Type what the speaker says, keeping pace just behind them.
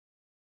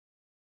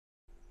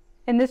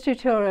In this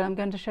tutorial I'm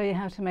going to show you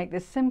how to make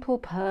this simple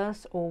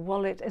purse or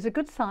wallet. It's a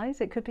good size,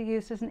 it could be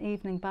used as an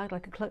evening bag,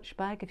 like a clutch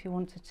bag if you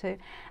wanted to,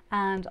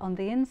 and on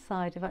the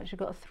inside you've actually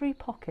got 3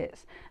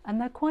 pockets and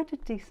they're quite a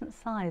decent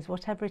size,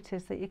 whatever it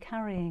is that you're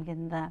carrying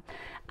in there.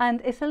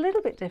 And it's a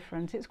little bit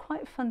different, it's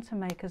quite fun to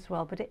make as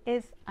well, but it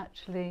is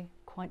actually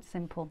quite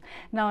simple.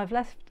 Now I've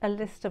left a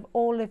list of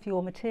all of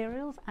your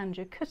materials and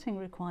your cutting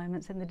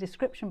requirements in the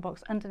description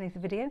box underneath the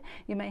video.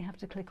 You may have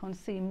to click on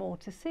see more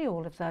to see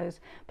all of those,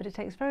 but it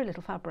takes very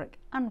little fabric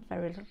and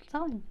very little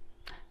time.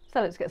 So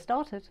let's get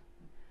started.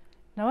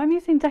 Now I'm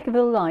using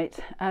Decovil Light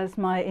as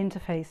my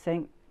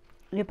interfacing.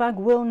 Your bag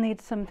will need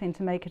something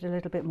to make it a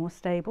little bit more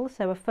stable,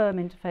 so a firm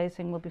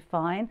interfacing will be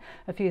fine,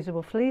 a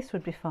fusible fleece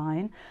would be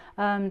fine.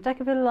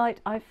 Decovil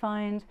Light, I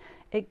find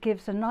it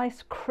gives a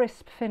nice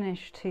crisp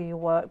finish to your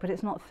work, but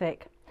it's not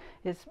thick.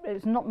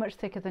 It's not much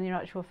thicker than your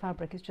actual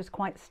fabric, it's just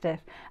quite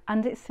stiff,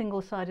 and it's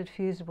single-sided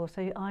fusible,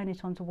 so you iron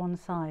it onto one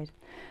side.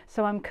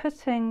 So I'm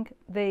cutting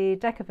the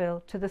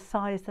Decovil to the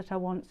size that I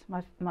want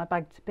my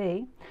bag to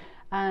be,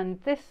 and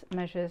this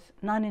measures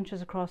 9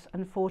 inches across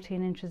and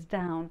 14 inches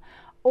down.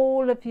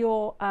 All of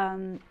your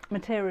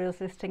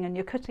materials listing and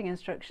your cutting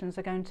instructions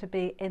are going to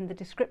be in the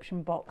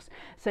description box.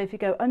 So if you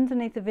go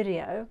underneath the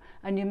video,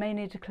 and you may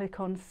need to click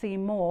on see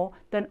more,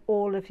 then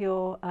all of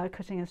your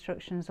cutting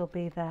instructions will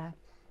be there.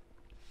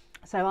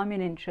 So I'm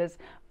in inches,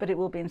 but it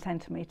will be in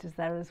centimetres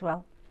there as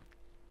well.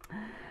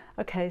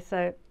 Okay,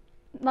 so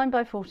 9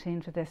 by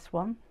 14 for this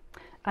one,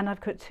 and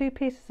I've cut 2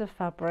 pieces of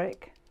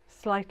fabric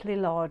slightly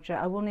larger.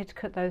 I will need to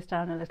cut those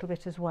down a little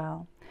bit as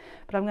well,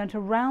 but I'm going to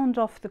round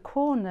off the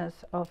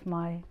corners of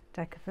my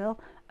Decovil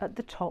at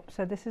the top,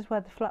 so this is where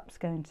the flap's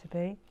going to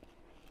be.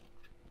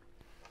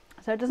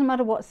 So it doesn't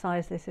matter what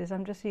size this is,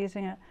 I'm just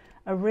using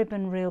a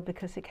ribbon reel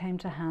because it came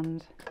to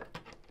hand.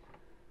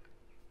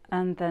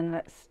 And then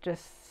let's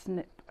just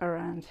snip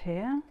around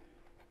here.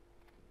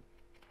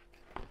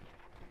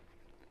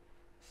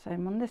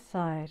 Same on this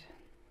side.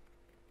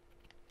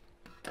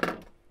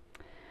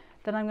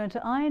 Then I'm going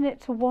to iron it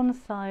to one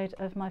side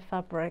of my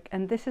fabric,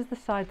 and this is the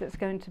side that's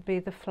going to be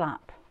the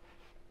flap.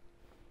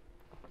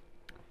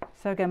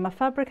 So again, my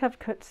fabric I've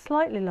cut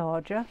slightly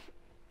larger.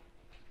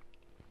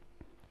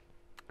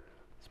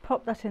 Let's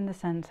pop that in the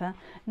centre.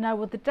 Now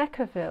with the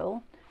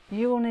Decovil,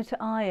 you will need to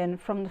iron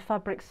from the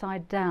fabric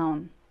side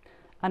down,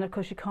 and of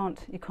course you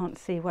can't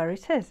see where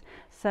it is.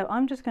 So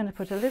I'm just going to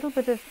put a little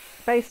bit of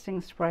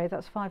basting spray,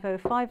 that's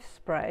 505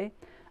 spray,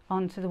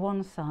 onto the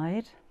one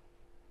side.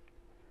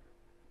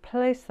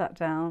 Place that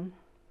down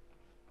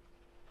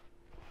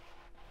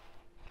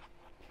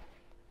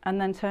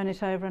and then turn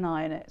it over and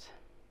iron it.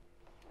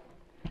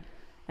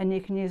 And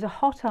you can use a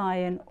hot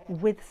iron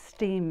with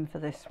steam for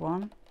this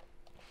one.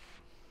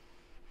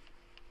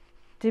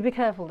 Do be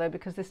careful though,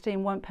 because the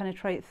steam won't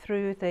penetrate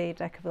through the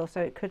Decovil,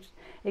 so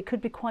it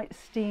could be quite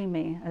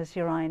steamy as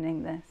you're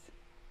ironing this.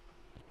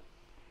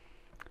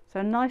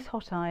 So a nice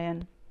hot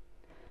iron,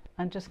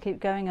 and just keep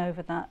going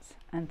over that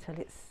until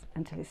it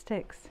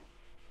sticks.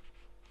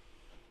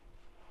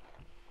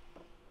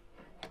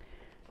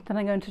 Then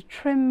I'm going to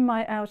trim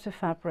my outer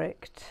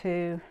fabric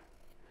to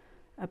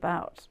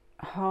about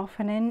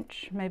 1/2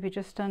 inch, maybe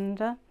just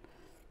under.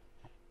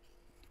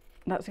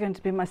 That's going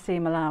to be my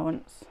seam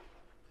allowance.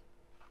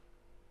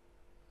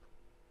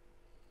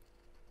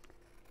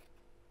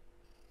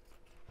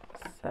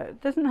 So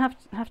it doesn't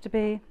have to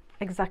be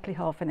exactly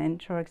 1/2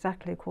 inch or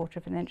exactly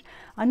 1/4 inch.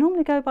 I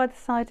normally go by the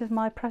side of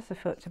my presser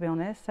foot, to be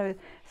honest, so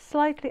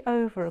slightly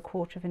over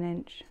 1/4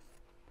 inch.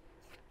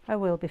 I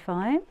will be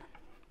fine.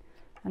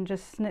 And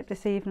just snip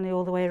this evenly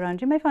all the way around.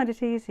 You may find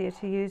it easier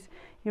to use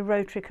your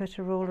rotary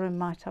cutter ruler and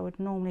mat. I would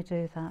normally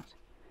do that,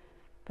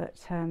 but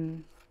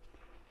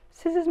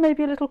scissors may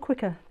be a little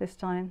quicker this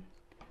time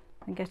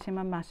than getting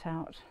my mat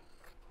out.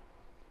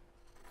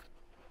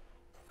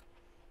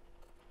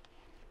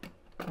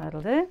 That'll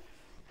do.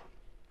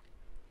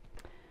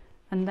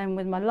 And then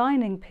with my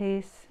lining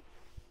piece,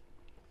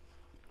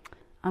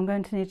 I'm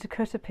going to need to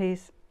cut a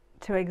piece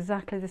to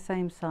exactly the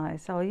same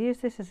size. So I'll use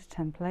this as a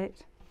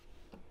template,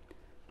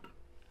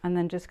 and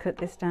then just cut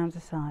this down to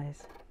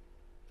size.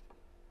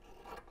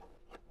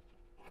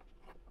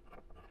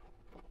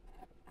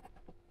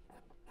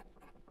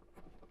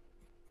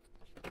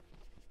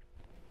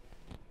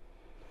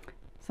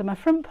 So my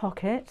front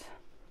pocket,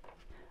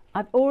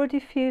 I've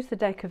already fused the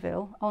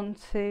Decovil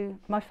onto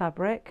my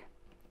fabric.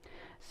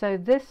 So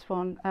this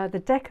one, the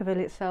Decovil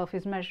itself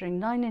is measuring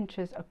 9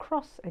 inches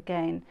across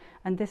again,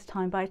 and this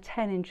time by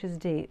 10 inches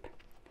deep.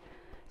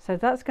 So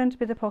that's going to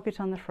be the pocket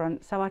on the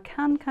front, so I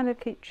can kind of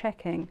keep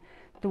checking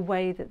the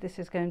way that this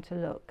is going to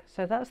look.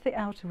 So that's the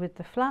outer with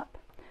the flap,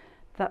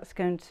 that's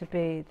going to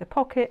be the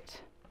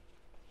pocket,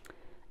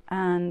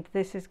 and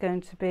this is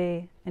going to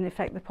be in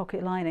effect the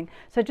pocket lining.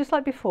 So just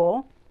like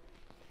before,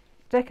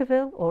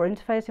 Decovil or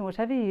interfacing,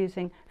 whatever you're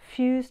using,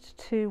 fused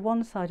to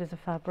one side of the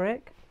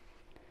fabric,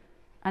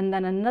 and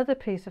then another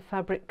piece of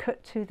fabric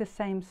cut to the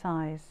same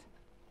size.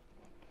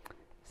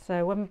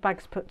 So when my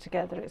bag's put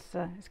together,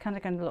 it's kind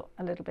of going to look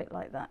a little bit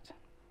like that.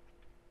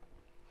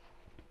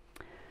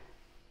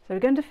 So we're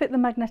going to fit the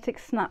magnetic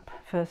snap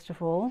first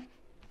of all.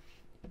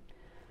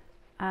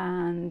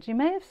 And you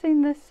may have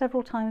seen this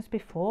several times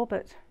before,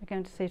 but we're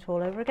going to see it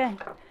all over again.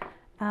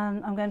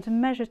 I'm going to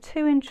measure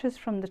 2 inches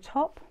from the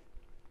top.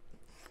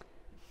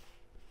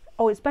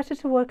 Oh, it's better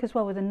to work as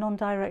well with a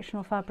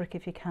non-directional fabric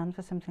if you can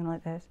for something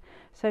like this.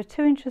 So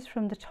 2 inches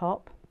from the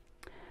top,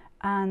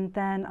 and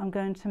then I'm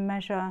going to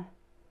measure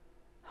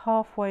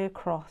halfway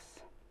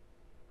across.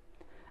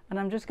 And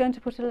I'm just going to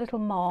put a little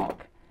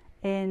mark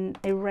in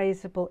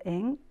erasable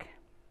ink.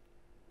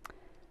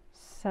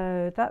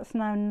 So that's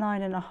now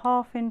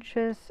 9.5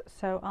 inches,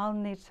 so I'll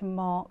need to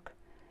mark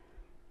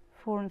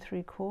 4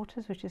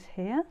 3/4, which is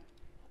here.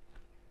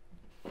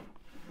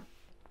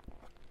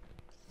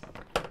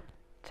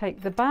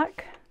 Take the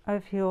back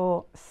of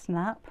your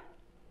snap,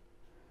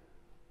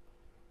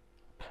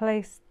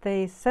 place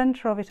the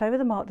centre of it over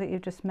the mark that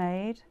you've just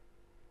made,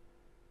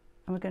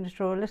 and we're going to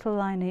draw a little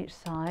line each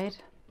side.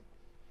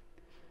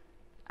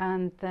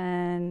 And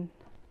then,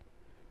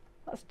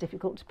 that's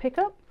difficult to pick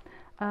up,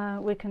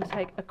 we can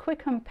take a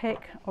quick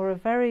unpick or a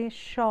very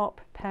sharp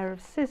pair of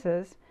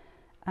scissors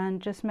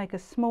and just make a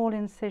small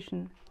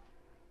incision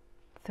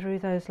through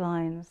those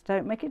lines.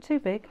 Don't make it too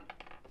big.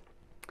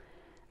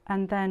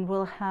 And then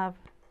we'll have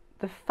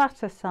the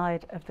fatter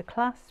side of the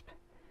clasp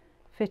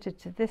fitted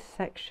to this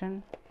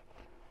section.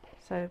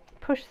 So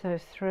push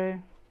those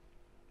through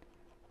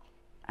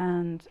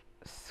and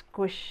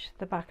squish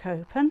the back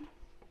open,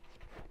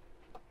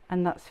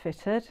 and that's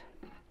fitted.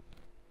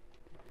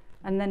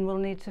 And then we'll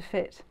need to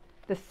fit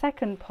the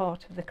second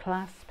part of the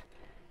clasp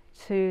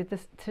to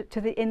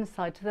the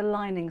inside, to the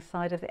lining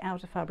side of the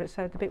outer fabric,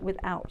 so the bit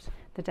without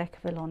the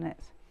Decovil on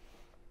it.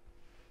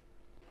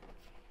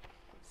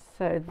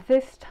 So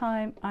this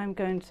time I'm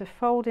going to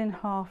fold in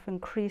half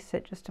and crease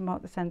it just to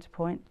mark the centre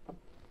point.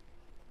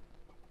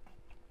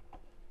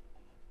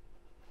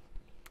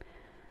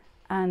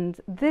 And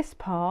this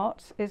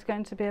part is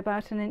going to be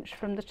about 1 inch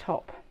from the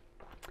top.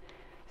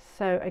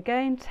 So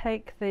again,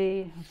 take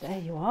the, there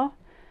you are,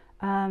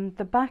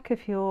 the back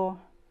of your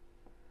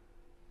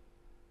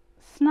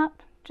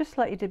snap, just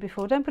like you did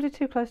before. Don't put it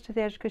too close to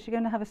the edge because you're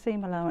going to have a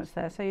seam allowance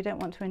there, so you don't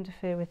want to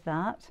interfere with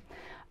that.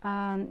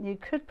 You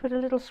could put a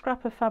little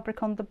scrap of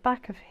fabric on the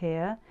back of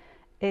here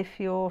if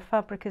your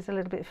fabric is a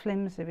little bit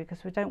flimsy,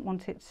 because we don't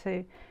want it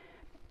to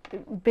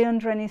be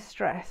under any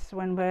stress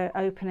when we're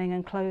opening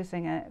and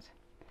closing it.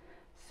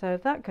 So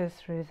that goes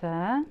through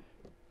there,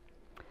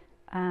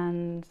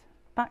 and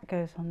back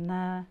goes on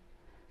there,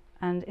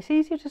 and it's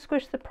easier to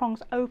squish the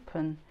prongs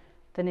open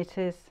than it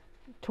is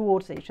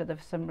towards each other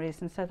for some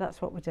reason, so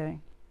that's what we're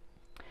doing.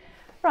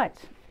 Right,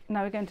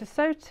 now we're going to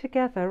sew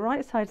together,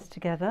 right sides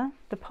together,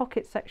 the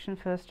pocket section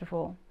first of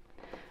all.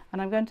 And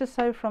I'm going to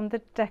sew from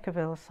the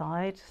Decovil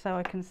side so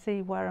I can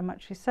see where I'm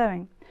actually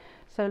sewing.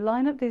 So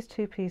line up these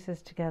 2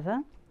 pieces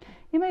together.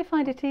 You may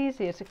find it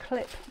easier to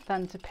clip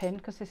than to pin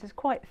because this is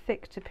quite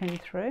thick to pin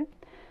through.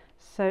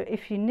 So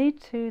if you need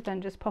to,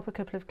 then just pop a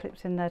couple of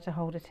clips in there to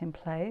hold it in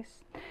place.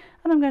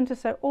 And I'm going to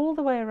sew all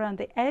the way around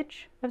the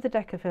edge of the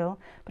Decovil,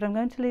 but I'm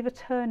going to leave a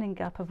turning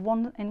gap of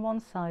one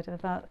side of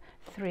about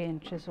 3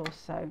 inches or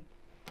so.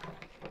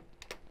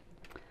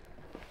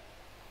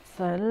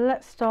 So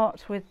let's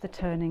start with the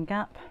turning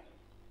gap.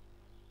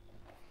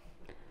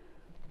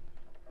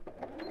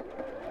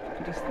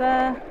 Just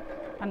there,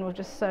 and we'll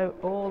just sew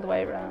all the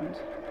way around.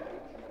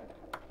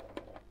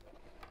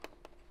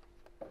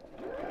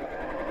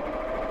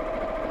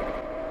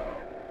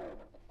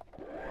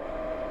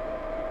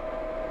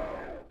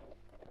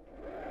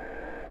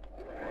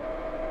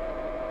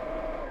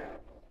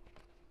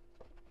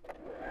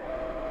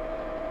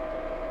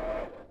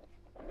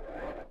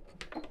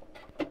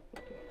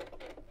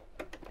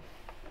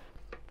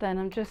 Then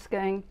I'm just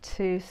going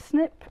to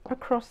snip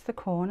across the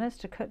corners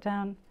to cut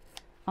down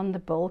on the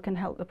bulk and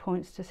help the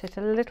points to sit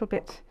a little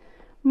bit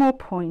more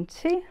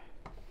pointy.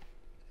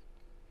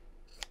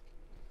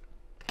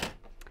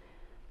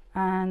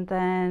 And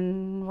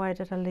then where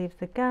did I leave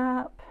the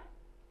gap?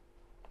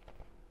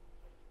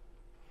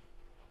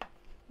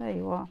 There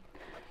you are.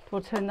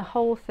 We'll turn the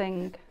whole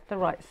thing the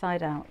right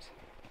side out.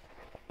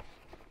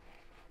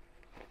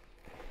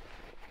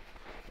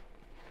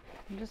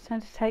 I'm just going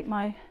to take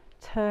my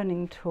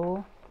turning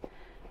tool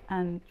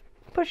and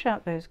push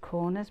out those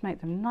corners, make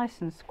them nice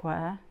and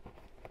square.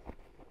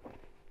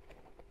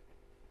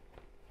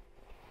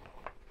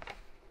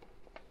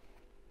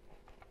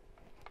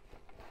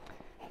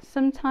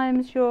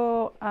 Sometimes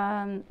your,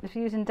 if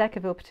you're using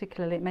Decovil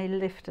particularly, it may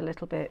lift a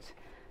little bit,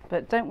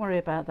 but don't worry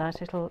about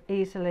that, it'll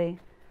easily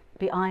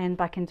be ironed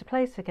back into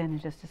place again in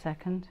just a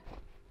second.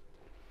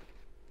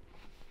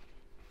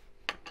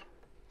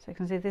 So you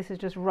can see this has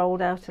just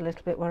rolled out a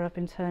little bit where I've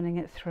been turning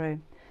it through.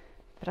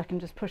 But I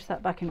can just push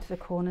that back into the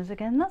corners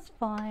again, that's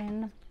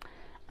fine.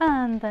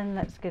 And then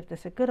let's give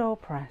this a good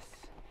old press.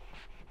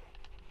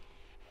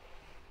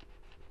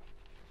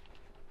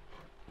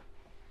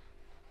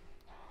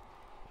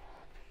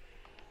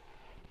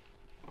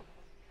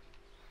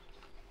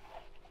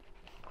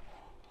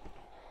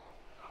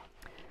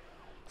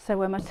 So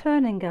where my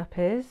turning gap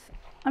is,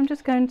 I'm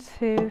just going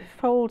to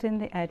fold in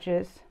the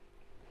edges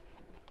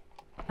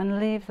and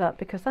leave that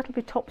because that'll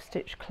be top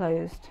stitch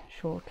closed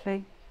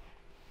shortly.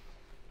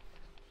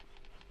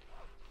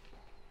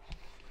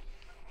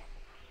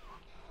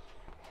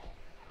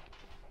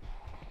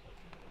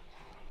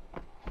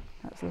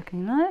 That's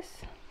looking nice.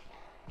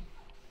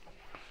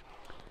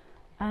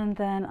 And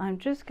then I'm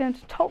just going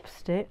to top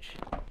stitch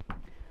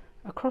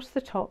across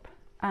the top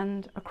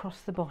and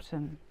across the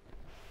bottom.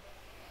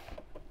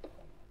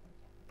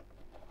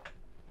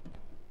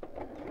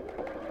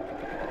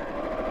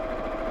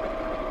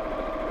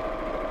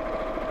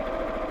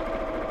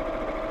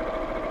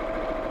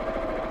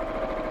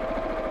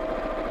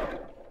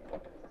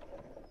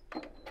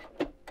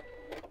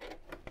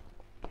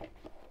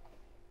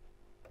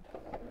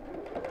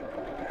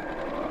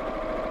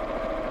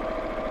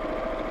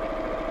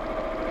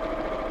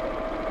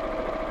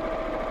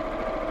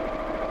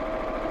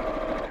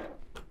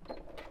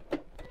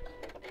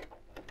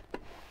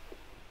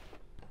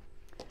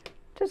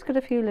 Just got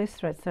a few loose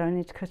threads there I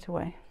need to cut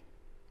away.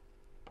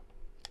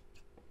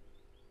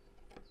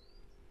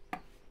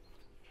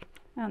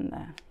 And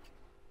there.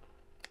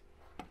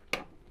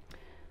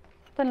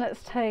 Then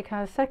let's take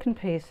our second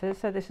pieces.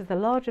 So this is the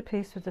larger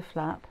piece with the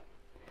flap,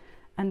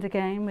 and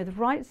again with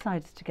right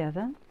sides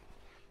together.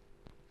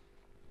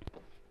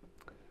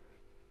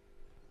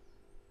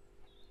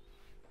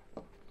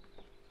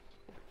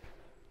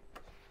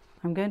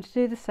 I'm going to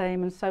do the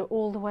same and sew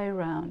all the way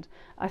around.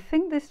 I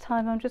think this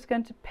time I'm just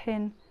going to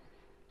pin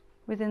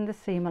within the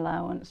seam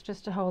allowance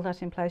just to hold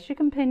that in place. You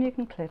can pin, you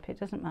can clip, it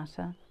doesn't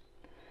matter.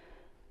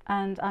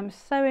 And I'm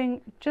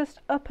sewing just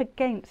up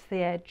against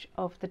the edge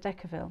of the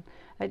Decovil.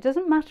 It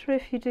doesn't matter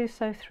if you do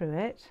sew through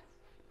it.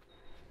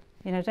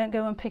 You know, don't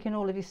go and pick in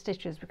all of your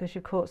stitches because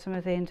you've caught some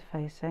of the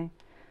interfacing.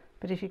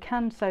 But if you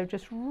can sew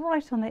just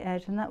right on the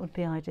edge, then that would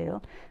be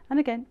ideal. And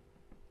again,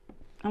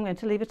 I'm going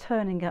to leave a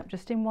turning gap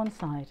just in one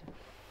side.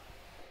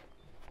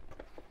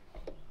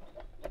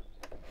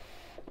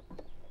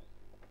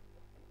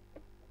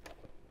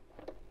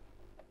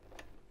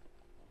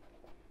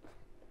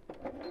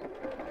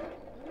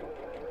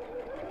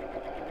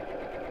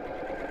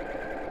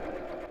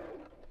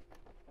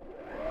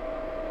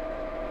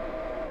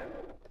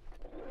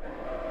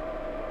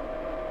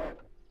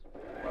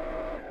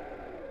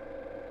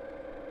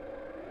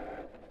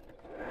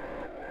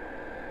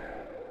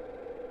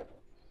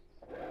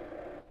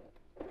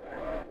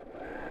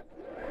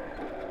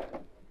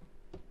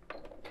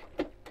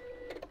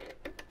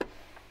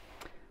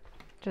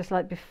 Just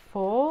like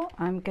before,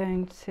 I'm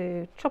going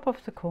to chop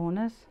off the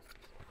corners.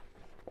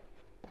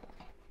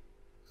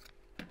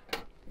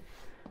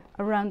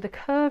 Around the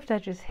curved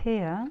edges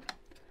here,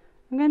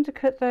 I'm going to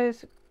cut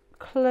those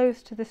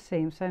close to the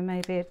seam, so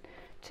maybe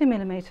 2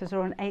 millimeters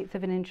or 1/8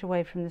 of an inch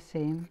away from the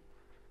seam.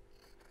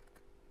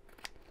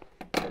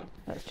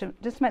 Let's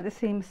just make the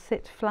seam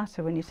sit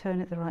flatter when you turn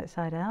it the right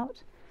side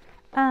out.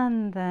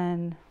 And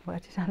then, where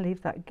did I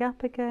leave that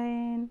gap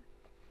again?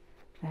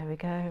 There we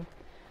go.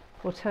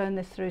 We'll turn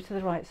this through to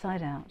the right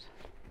side out.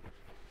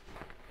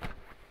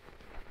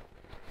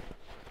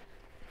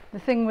 The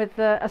thing with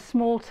a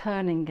small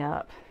turning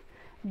gap,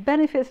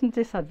 benefits and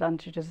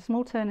disadvantages. A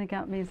small turning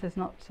gap means there's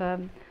not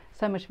so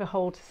much of a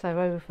hole to sew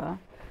over,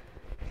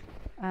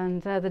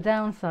 and the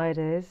downside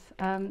is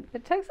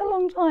it takes a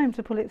long time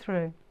to pull it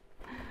through.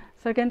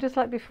 So again, just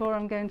like before,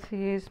 I'm going to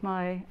use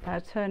my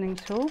turning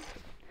tool,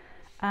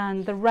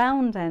 and the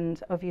round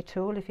end of your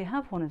tool, if you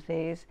have one of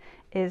these,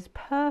 is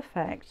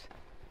perfect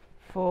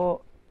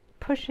for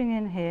pushing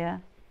in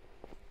here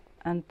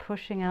and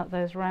pushing out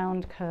those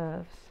round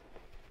curves.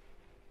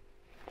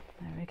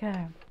 There we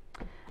go.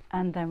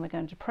 And then we're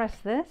going to press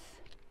this.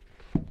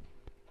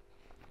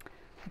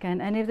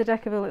 Again, any of the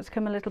Decovil that's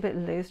come a little bit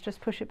loose,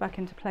 just push it back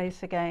into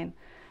place again.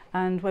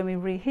 And when we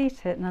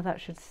reheat it, now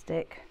that should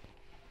stick.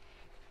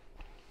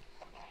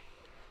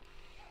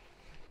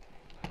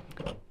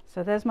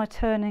 So there's my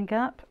turning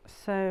gap.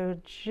 So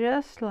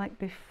just like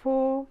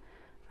before,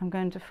 I'm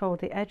going to fold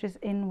the edges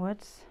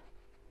inwards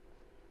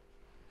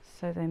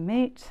so they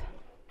meet.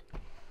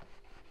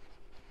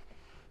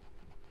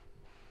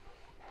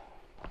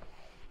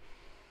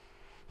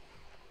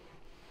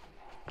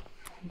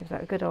 Give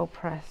that a good old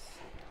press.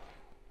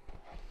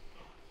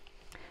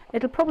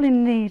 It'll probably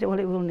need, well,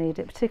 it will need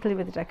it,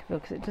 particularly with the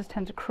Decovil, because it does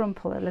tend to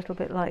crumple a little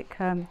bit like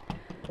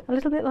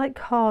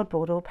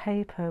cardboard or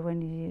paper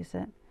when you use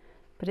it.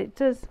 But it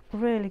does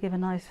really give a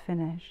nice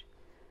finish.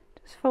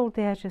 Just fold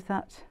the edge of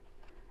that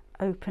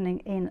opening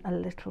in a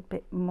little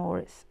bit more.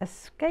 It's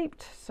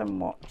escaped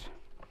somewhat.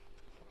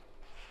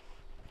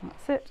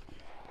 That's it.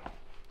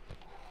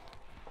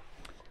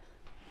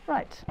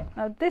 Right,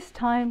 now this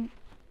time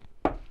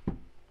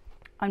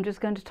I'm just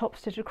going to top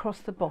stitch across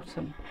the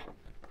bottom.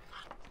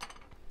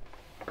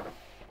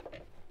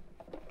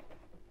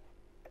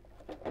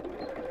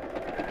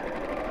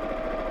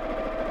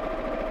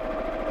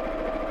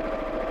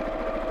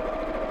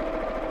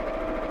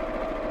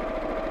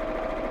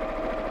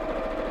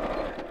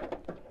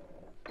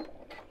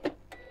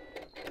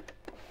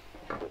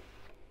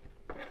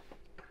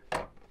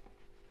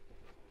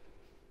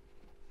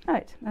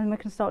 Right, and we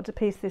can start to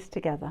piece this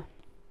together.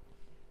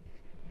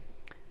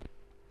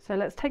 So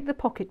let's take the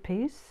pocket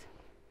piece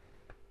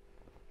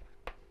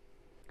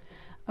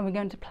and we're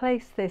going to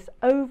place this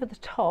over the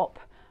top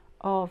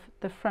of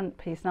the front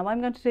piece. Now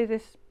I'm going to do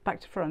this back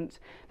to front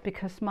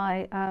because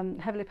my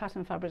heavily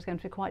patterned fabric is going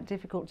to be quite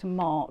difficult to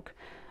mark,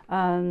 so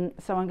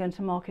I'm going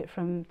to mark it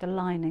from the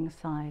lining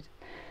side.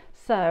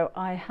 So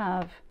I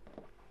have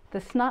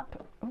the snap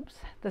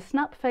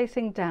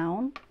facing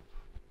down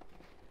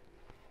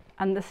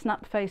and the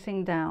snap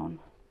facing down,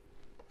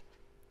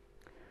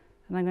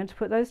 and I'm going to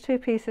put those two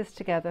pieces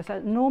together.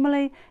 So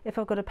normally if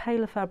I've got a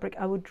paler fabric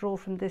I would draw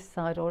from this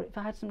side, or if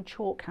I had some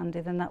chalk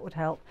handy then that would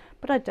help,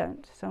 but I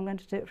don't, so I'm going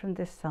to do it from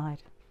this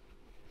side.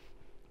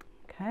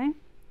 Okay,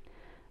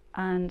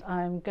 and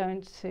I'm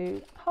going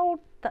to hold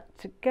that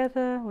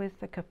together with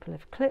a couple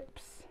of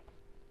clips.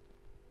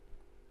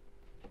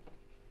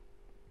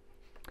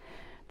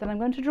 Then I'm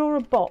going to draw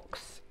a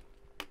box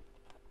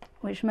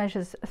which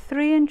measures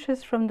 3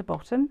 inches from the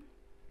bottom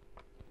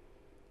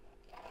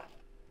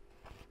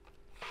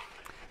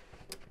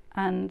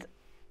and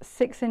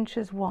 6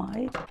 inches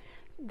wide.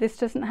 This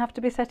doesn't have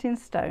to be set in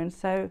stone,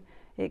 so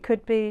it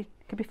could be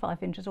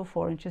 5 inches or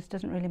 4 inches,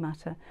 doesn't really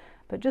matter,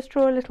 but just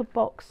draw a little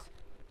box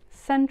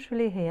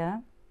centrally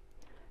here.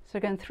 So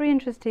going 3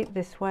 inches deep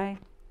this way,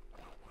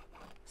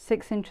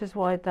 6 inches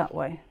wide that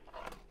way.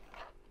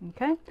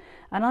 Okay,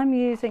 and I'm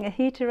using a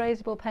heat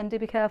erasable pen. Do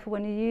be careful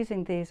when you're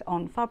using these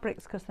on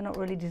fabrics because they're not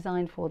really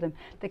designed for them.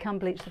 They can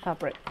bleach the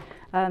fabric.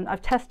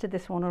 I've tested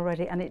this one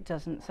already and it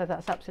doesn't, so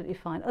that's absolutely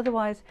fine.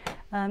 Otherwise,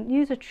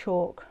 use a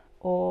chalk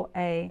or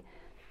a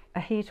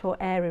heat or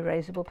air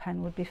erasable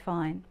pen would be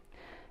fine.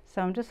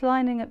 So I'm just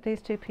lining up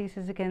these two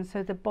pieces again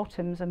so the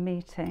bottoms are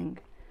meeting.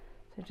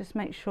 So just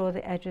make sure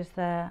the edges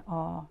there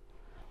are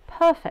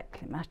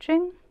perfectly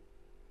matching.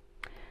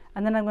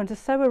 And then I'm going to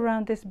sew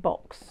around this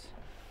box.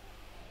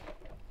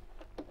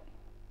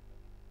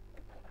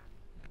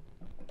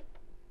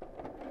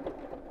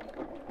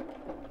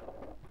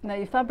 Now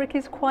your fabric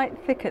is quite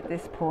thick at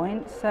this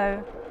point,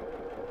 so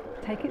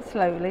take it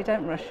slowly,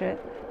 don't rush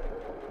it.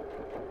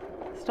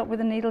 Stop with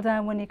the needle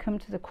down when you come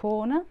to the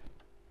corner.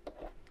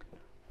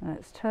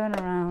 Let's turn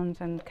around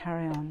and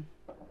carry on.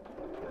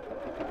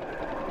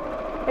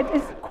 It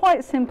is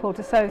quite simple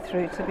to sew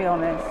through, to be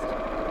honest,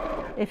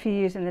 if you're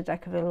using the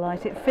Decovil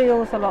light. It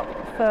feels a lot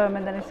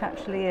firmer than it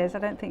actually is. I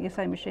don't think your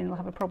sewing machine will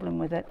have a problem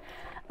with it.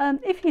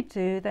 If you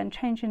do, then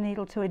change your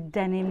needle to a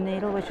denim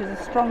needle, which is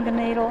a stronger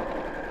needle,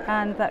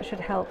 and that should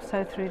help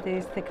sew through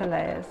these thicker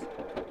layers.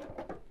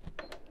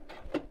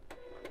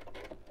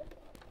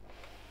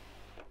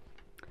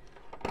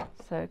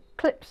 So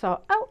clips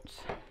are out,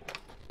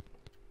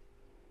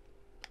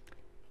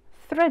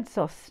 threads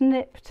are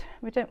snipped.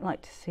 We don't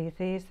like to see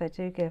these, they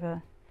do give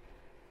a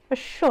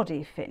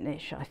shoddy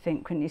finish, I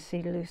think, when you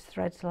see loose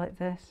threads like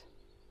this.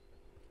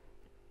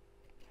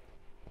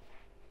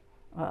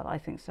 Well, I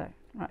think so.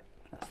 Right,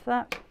 that's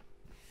that.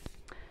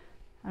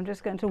 I'm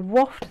just going to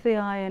waft the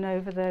iron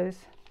over those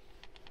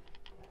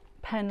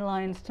pen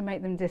lines to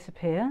make them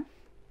disappear,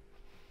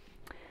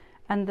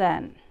 and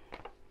then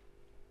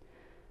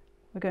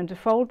we're going to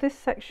fold this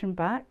section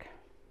back.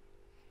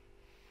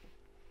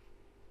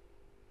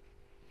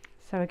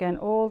 So again,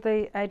 all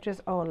the edges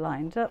are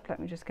lined up. Let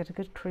me just get a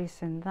good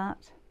crease in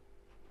that.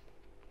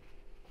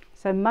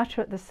 So match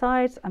at the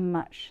sides and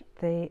match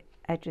the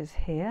edges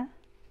here,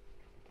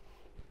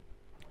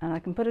 and I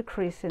can put a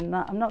crease in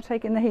that. I'm not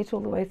taking the heat all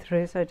the way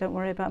through, so don't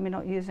worry about me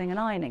not using an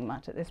ironing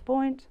mat at this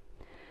point.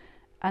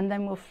 And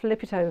then we'll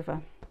flip it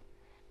over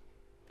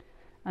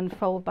and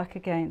fold back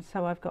again,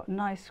 so I've got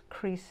nice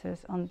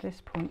creases on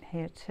this point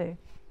here too.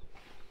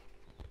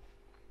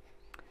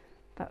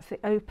 That's the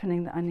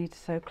opening that I need to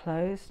sew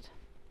closed,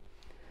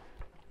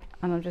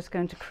 and I'm just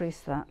going to crease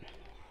that.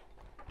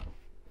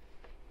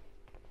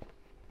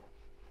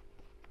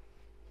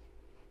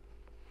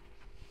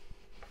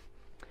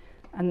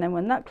 And then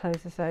when that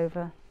closes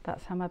over,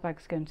 that's how my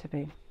bag's going to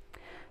be.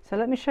 So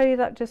let me show you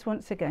that just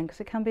once again, because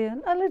it can be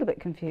a little bit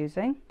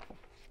confusing.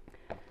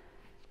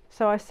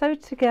 So I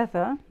sewed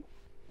together,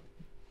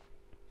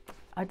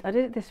 I did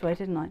it this way,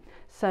 didn't I?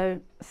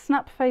 So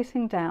snap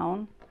facing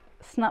down,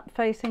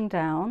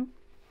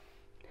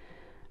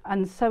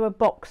 and sew a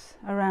box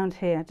around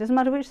here. Doesn't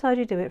matter which side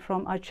you do it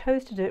from. I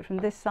chose to do it from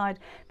this side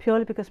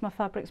purely because my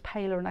fabric's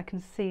paler and I can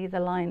see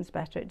the lines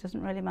better. It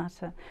doesn't really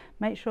matter.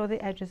 Make sure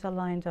the edges are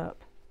lined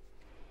up.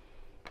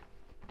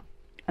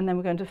 And then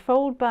we're going to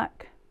fold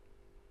back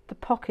the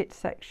pocket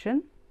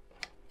section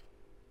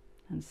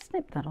and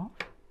snip that off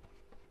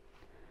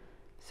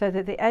so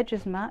that the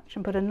edges match,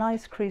 and put a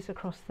nice crease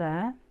across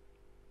there,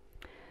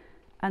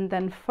 and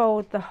then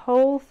fold the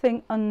whole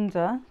thing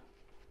under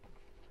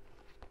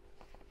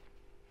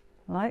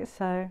like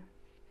so.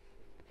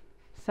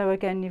 So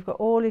again, you've got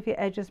all of your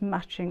edges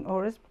matching,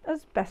 or as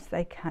best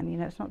they can. You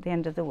know, it's not the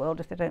end of the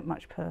world if they don't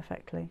match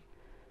perfectly.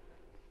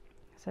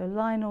 So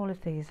line all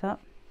of these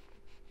up,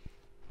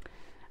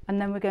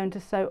 and then we're going to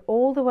sew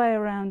all the way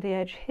around the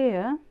edge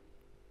here,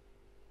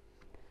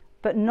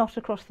 but not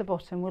across the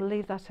bottom. We'll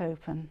leave that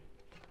open.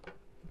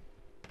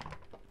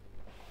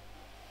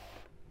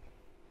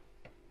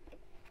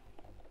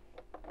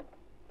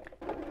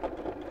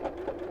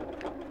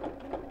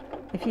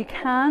 If you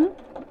can,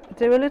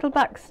 do a little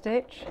back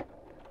stitch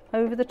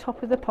over the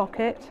top of the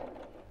pocket.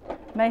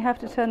 May have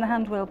to turn the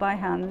hand wheel by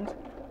hand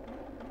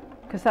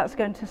because that's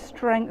going to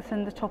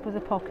strengthen the top of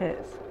the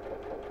pockets.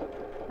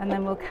 And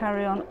then we'll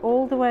carry on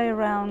all the way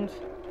around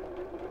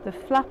the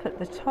flap at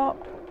the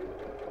top.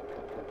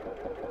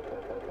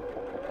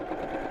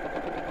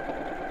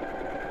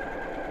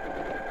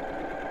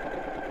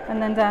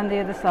 And then down the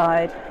other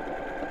side.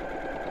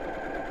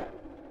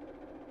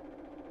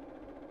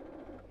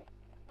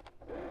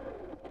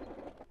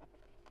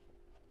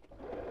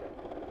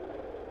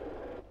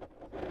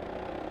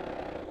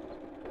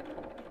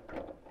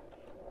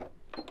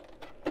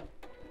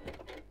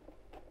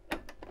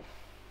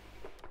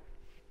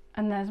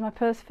 And there's my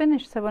purse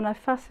finished. So when I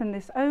fasten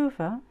this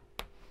over,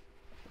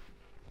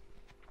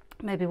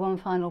 maybe one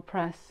final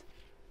press,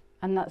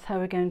 and that's how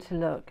we're going to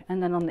look.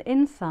 And then on the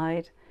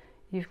inside,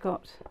 you've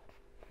got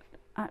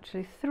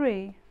actually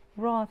 3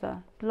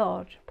 rather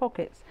large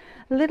pockets.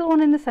 A little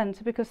one in the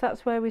centre because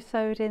that's where we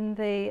sewed in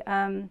the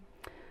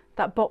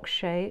that box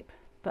shape,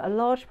 but a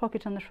large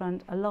pocket on the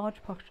front, a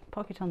large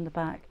pocket on the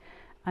back,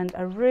 and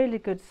a really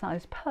good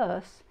size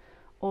purse,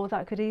 or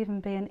that could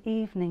even be an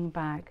evening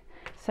bag.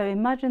 So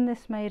imagine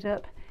this made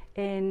up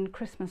in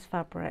Christmas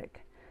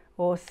fabric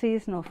or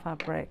seasonal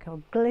fabric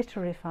or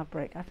glittery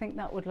fabric. I think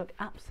that would look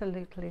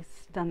absolutely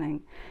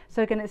stunning.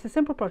 So again, it's a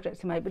simple project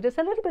to make, but it's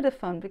a little bit of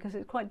fun because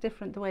it's quite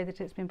different the way that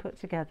it's been put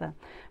together.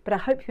 But I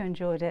hope you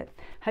enjoyed it.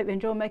 Hope you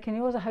enjoy making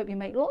yours. I hope you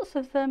make lots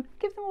of them.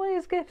 Give them away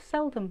as gifts,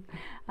 sell them.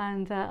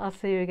 And I'll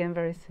see you again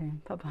very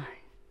soon. Bye-bye.